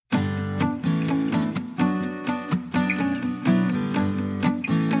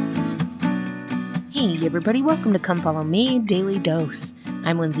Hey everybody, welcome to Come Follow Me Daily Dose.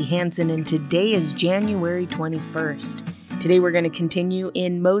 I'm Lindsay Hansen and today is January 21st. Today we're going to continue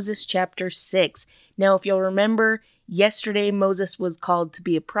in Moses chapter 6. Now if you'll remember, yesterday Moses was called to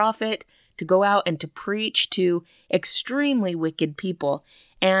be a prophet, to go out and to preach to extremely wicked people,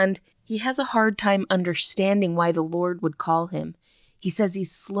 and he has a hard time understanding why the Lord would call him. He says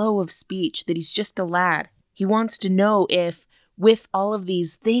he's slow of speech, that he's just a lad. He wants to know if with all of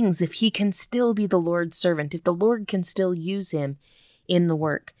these things, if he can still be the Lord's servant, if the Lord can still use him in the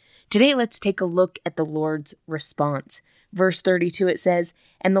work. Today, let's take a look at the Lord's response. Verse 32, it says,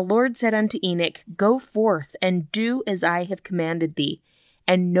 "And the Lord said unto Enoch, Go forth, and do as I have commanded thee,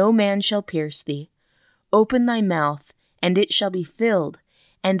 and no man shall pierce thee. Open thy mouth, and it shall be filled,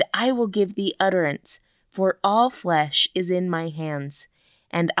 and I will give thee utterance, for all flesh is in my hands.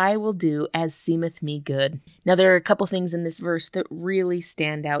 And I will do as seemeth me good." Now, there are a couple things in this verse that really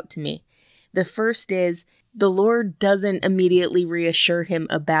stand out to me. The first is the Lord doesn't immediately reassure him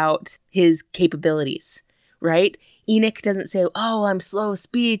about his capabilities, right? Enoch doesn't say, "Oh, I'm slow of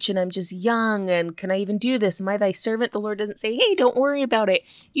speech and I'm just young and can I even do this? Am I thy servant?" The Lord doesn't say, "Hey, don't worry about it.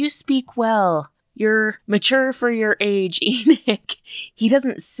 You speak well. You're mature for your age, Enoch." He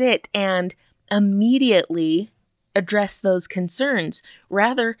doesn't sit and immediately address those concerns.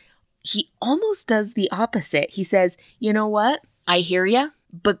 Rather, he almost does the opposite. He says, "You know what? I hear you,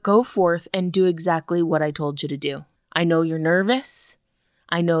 but go forth and do exactly what I told you to do. I know you're nervous.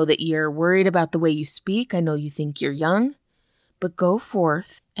 I know that you're worried about the way you speak. I know you think you're young, but go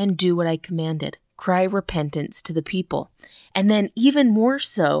forth and do what I commanded. Cry repentance to the people." And then even more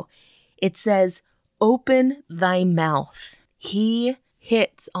so, it says, "Open thy mouth." He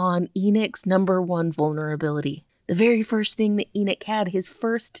hits on Enoch's number one vulnerability. The very first thing that Enoch had, his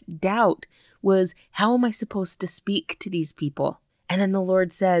first doubt, was, how am I supposed to speak to these people? And then the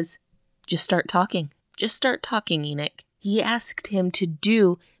Lord says, just start talking. Just start talking, Enoch. He asked him to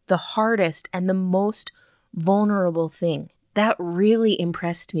do the hardest and the most vulnerable thing. That really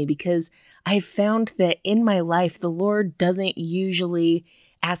impressed me because I've found that in my life, the Lord doesn't usually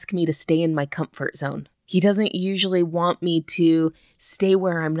ask me to stay in my comfort zone. He doesn't usually want me to stay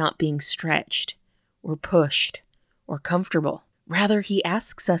where I'm not being stretched or pushed or comfortable. Rather, he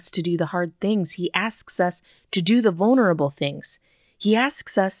asks us to do the hard things. He asks us to do the vulnerable things. He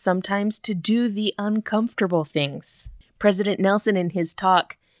asks us sometimes to do the uncomfortable things. President Nelson, in his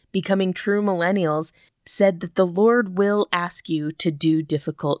talk, Becoming True Millennials, said that the Lord will ask you to do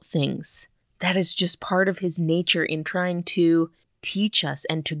difficult things. That is just part of his nature in trying to teach us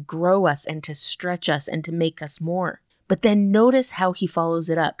and to grow us and to stretch us and to make us more. But then notice how he follows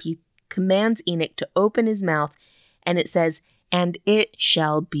it up. He commands Enoch to open his mouth, and it says, "And it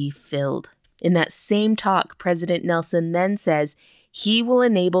shall be filled." In that same talk, President Nelson then says, he will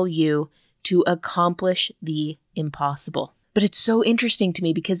enable you to accomplish the impossible. But it's so interesting to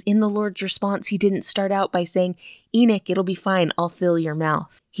me because in the Lord's response, he didn't start out by saying, "Enoch, it'll be fine, I'll fill your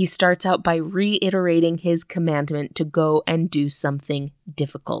mouth." He starts out by reiterating his commandment to go and do something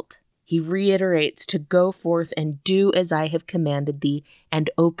difficult. He reiterates to go forth and do as I have commanded thee and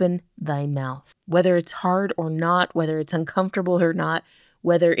open thy mouth. Whether it's hard or not, whether it's uncomfortable or not,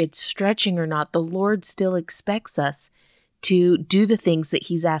 whether it's stretching or not, the Lord still expects us to do the things that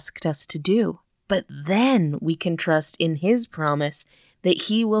he's asked us to do. But then we can trust in his promise that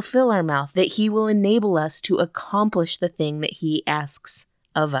he will fill our mouth, that he will enable us to accomplish the thing that he asks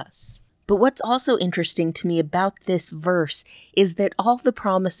of us. But what's also interesting to me about this verse is that all the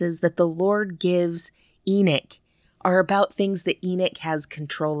promises that the Lord gives Enoch are about things that Enoch has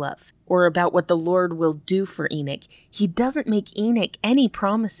control of, or about what the Lord will do for Enoch. He doesn't make Enoch any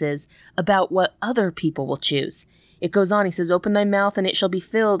promises about what other people will choose. It goes on, he says, "Open thy mouth, and it shall be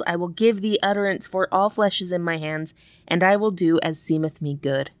filled. I will give thee utterance, for all flesh is in my hands, and I will do as seemeth me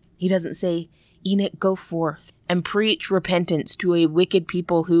good." He doesn't say, "Enoch, go forth and preach repentance to a wicked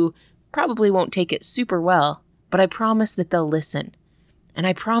people who probably won't take it super well, but I promise that they'll listen, and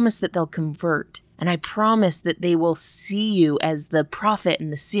I promise that they'll convert, and I promise that they will see you as the prophet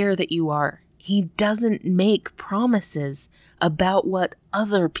and the seer that you are." He doesn't make promises about what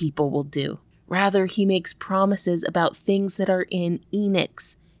other people will do. Rather, he makes promises about things that are in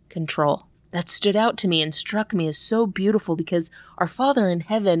Enoch's control. That stood out to me and struck me as so beautiful because our Father in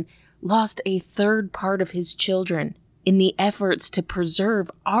heaven lost a third part of his children in the efforts to preserve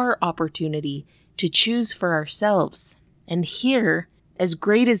our opportunity to choose for ourselves. And here, as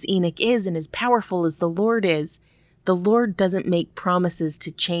great as Enoch is and as powerful as the Lord is, the Lord doesn't make promises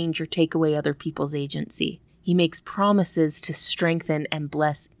to change or take away other people's agency. He makes promises to strengthen and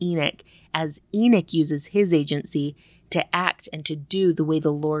bless Enoch as Enoch uses his agency to act and to do the way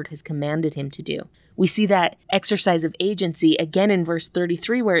the Lord has commanded him to do. We see that exercise of agency again in verse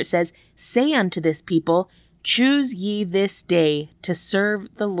 33 where it says, "Say unto this people, choose ye this day to serve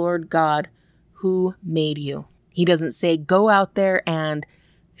the Lord God who made you." He doesn't say, go out there and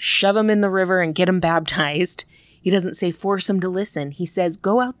shove them in the river and get them baptized. He doesn't say force them to listen. He says,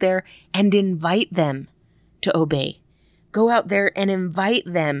 go out there and invite them to obey. Go out there and invite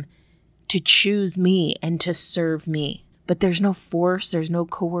them to choose me and to serve me. But there's no force, there's no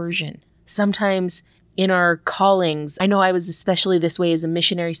coercion. Sometimes in our callings, I know I was especially this way as a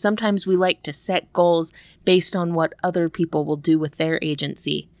missionary, sometimes we like to set goals based on what other people will do with their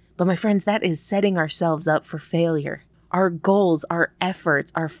agency. But my friends, that is setting ourselves up for failure. Our goals, our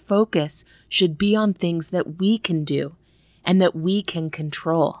efforts, our focus should be on things that we can do and that we can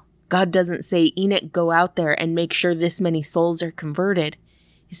control. God doesn't say, Enoch, go out there and make sure this many souls are converted.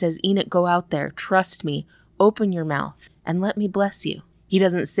 He says, Enoch, go out there, trust me, open your mouth, and let me bless you. He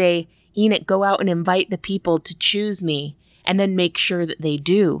doesn't say, Enoch, go out and invite the people to choose me and then make sure that they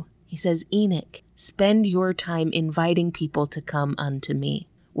do. He says, Enoch, spend your time inviting people to come unto me.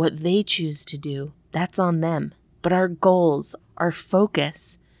 What they choose to do, that's on them. But our goals, our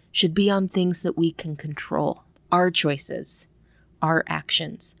focus should be on things that we can control. Our choices, our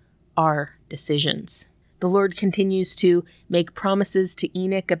actions, our decisions. The Lord continues to make promises to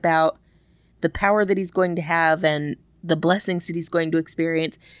Enoch about the power that he's going to have and the blessings that he's going to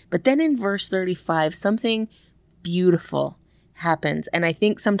experience. But then in verse 35, something beautiful happens. And I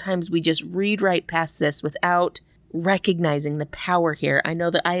think sometimes we just read right past this without recognizing the power here. I know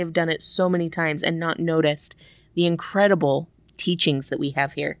that I have done it so many times and not noticed the incredible teachings that we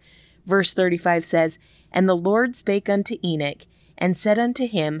have here. Verse 35 says, "And the Lord spake unto Enoch, and said unto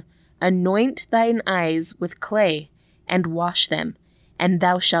him, Anoint thine eyes with clay, and wash them, and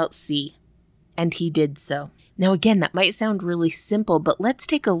thou shalt see. And he did so." Now again, that might sound really simple, but let's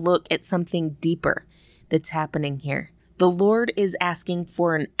take a look at something deeper that's happening here. The Lord is asking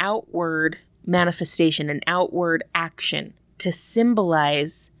for an outward manifestation, an outward action to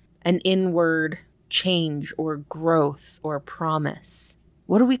symbolize an inward change or growth or promise.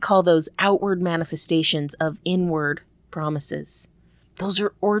 What do we call those outward manifestations of inward promises? Those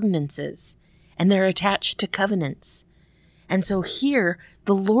are ordinances, and they're attached to covenants. And so here,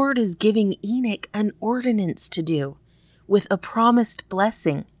 the Lord is giving Enoch an ordinance to do with a promised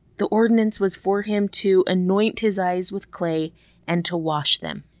blessing. The ordinance was for him to anoint his eyes with clay and to wash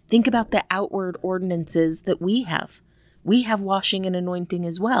them. Think about the outward ordinances that we have. We have washing and anointing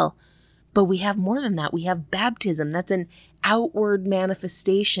as well, but we have more than that. We have baptism. That's an outward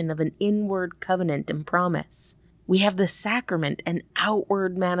manifestation of an inward covenant and promise. We have the sacrament, an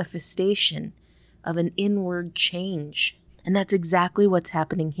outward manifestation of an inward change. And that's exactly what's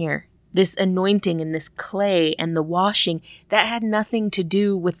happening here. This anointing and this clay and the washing, that had nothing to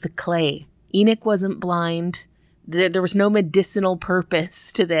do with the clay. Enoch wasn't blind. There was no medicinal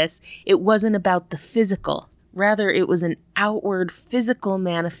purpose to this. It wasn't about the physical. Rather, it was an outward physical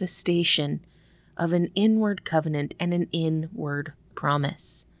manifestation of an inward covenant and an inward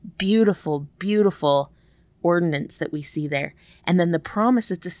promise. Beautiful, beautiful ordinance that we see there. And then the promise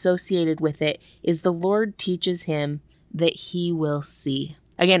that's associated with it is the Lord teaches him that he will see.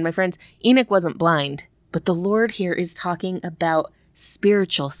 Again, my friends, Enoch wasn't blind, but the Lord here is talking about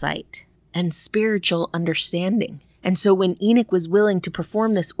spiritual sight and spiritual understanding. And so when Enoch was willing to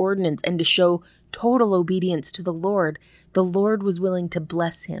perform this ordinance and to show total obedience to the Lord was willing to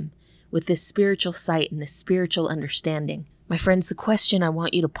bless him with this spiritual sight and this spiritual understanding. My friends, the question I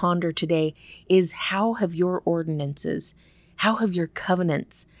want you to ponder today is, how have your ordinances, how have your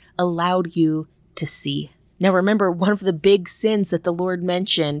covenants allowed you to see? Now remember, one of the big sins that the Lord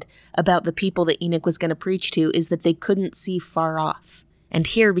mentioned about the people that Enoch was going to preach to is that they couldn't see far off. And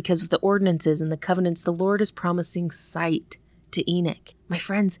here, because of the ordinances and the covenants, the Lord is promising sight to Enoch. My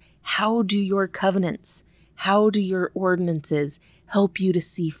friends, how do your covenants, how do your ordinances help you to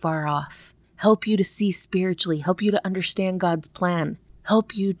see far off? Help you to see spiritually, help you to understand God's plan,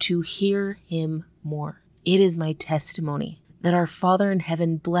 help you to hear him more. It is my testimony that our Father in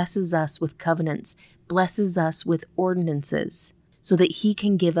heaven blesses us with covenants, blesses us with ordinances, so that he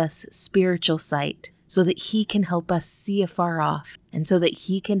can give us spiritual sight, so that he can help us see afar off, and so that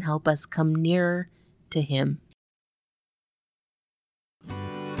he can help us come nearer to him.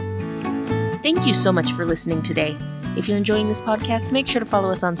 Thank you so much for listening today. If you're enjoying this podcast, make sure to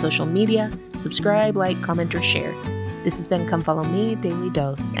follow us on social media, subscribe, like, comment, or share. This has been Come Follow Me, Daily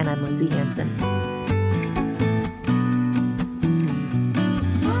Dose, and I'm Lindsay Hansen.